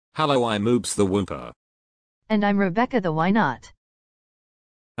Hello, I'm Oops the Whooper. And I'm Rebecca the Why Not.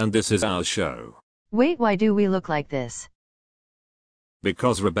 And this is our show. Wait, why do we look like this?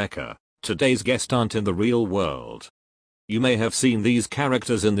 Because Rebecca, today's guest aren't in the real world. You may have seen these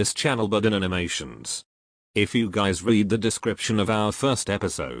characters in this channel but in animations. If you guys read the description of our first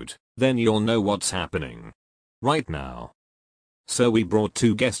episode, then you'll know what's happening right now. So we brought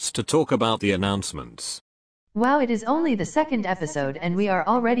two guests to talk about the announcements. Wow, it is only the second episode and we are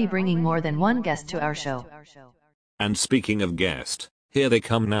already bringing more than one guest to our show. And speaking of guest, here they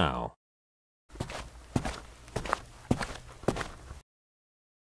come now.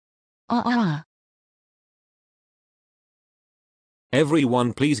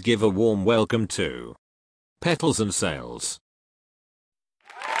 Everyone please give a warm welcome to Petals and Sales.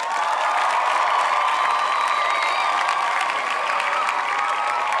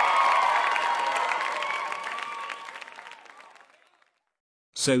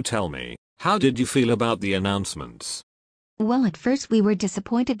 So tell me, how did you feel about the announcements? Well, at first we were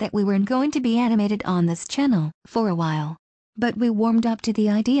disappointed that we weren't going to be animated on this channel for a while. But we warmed up to the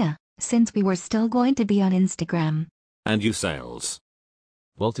idea, since we were still going to be on Instagram. And you, Sales?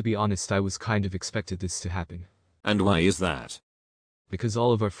 Well, to be honest, I was kind of expected this to happen. And why is that? Because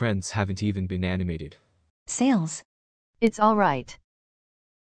all of our friends haven't even been animated. Sales. It's alright.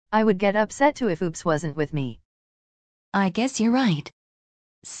 I would get upset too if Oops wasn't with me. I guess you're right.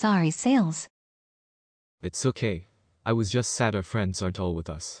 Sorry, Sales. It's okay. I was just sad our friends aren't all with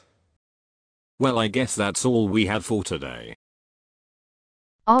us. Well, I guess that's all we have for today.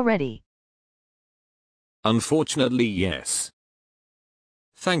 Already? Unfortunately, yes.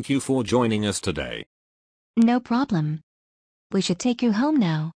 Thank you for joining us today. No problem. We should take you home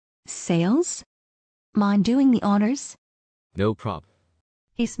now. Sales? Mind doing the honors? No prob.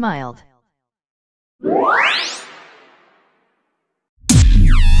 He smiled.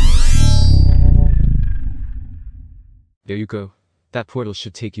 There you go. That portal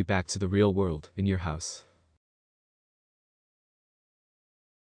should take you back to the real world, in your house.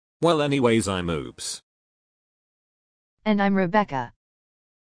 Well, anyways, I'm Oops. And I'm Rebecca.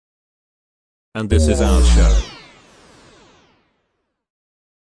 And this is our show.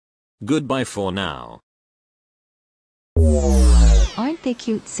 Goodbye for now. Aren't they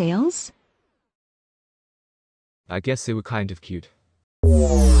cute, Sales? I guess they were kind of cute.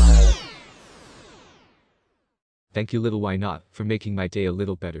 Thank you, little Why Not, for making my day a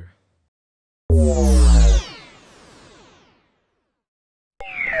little better.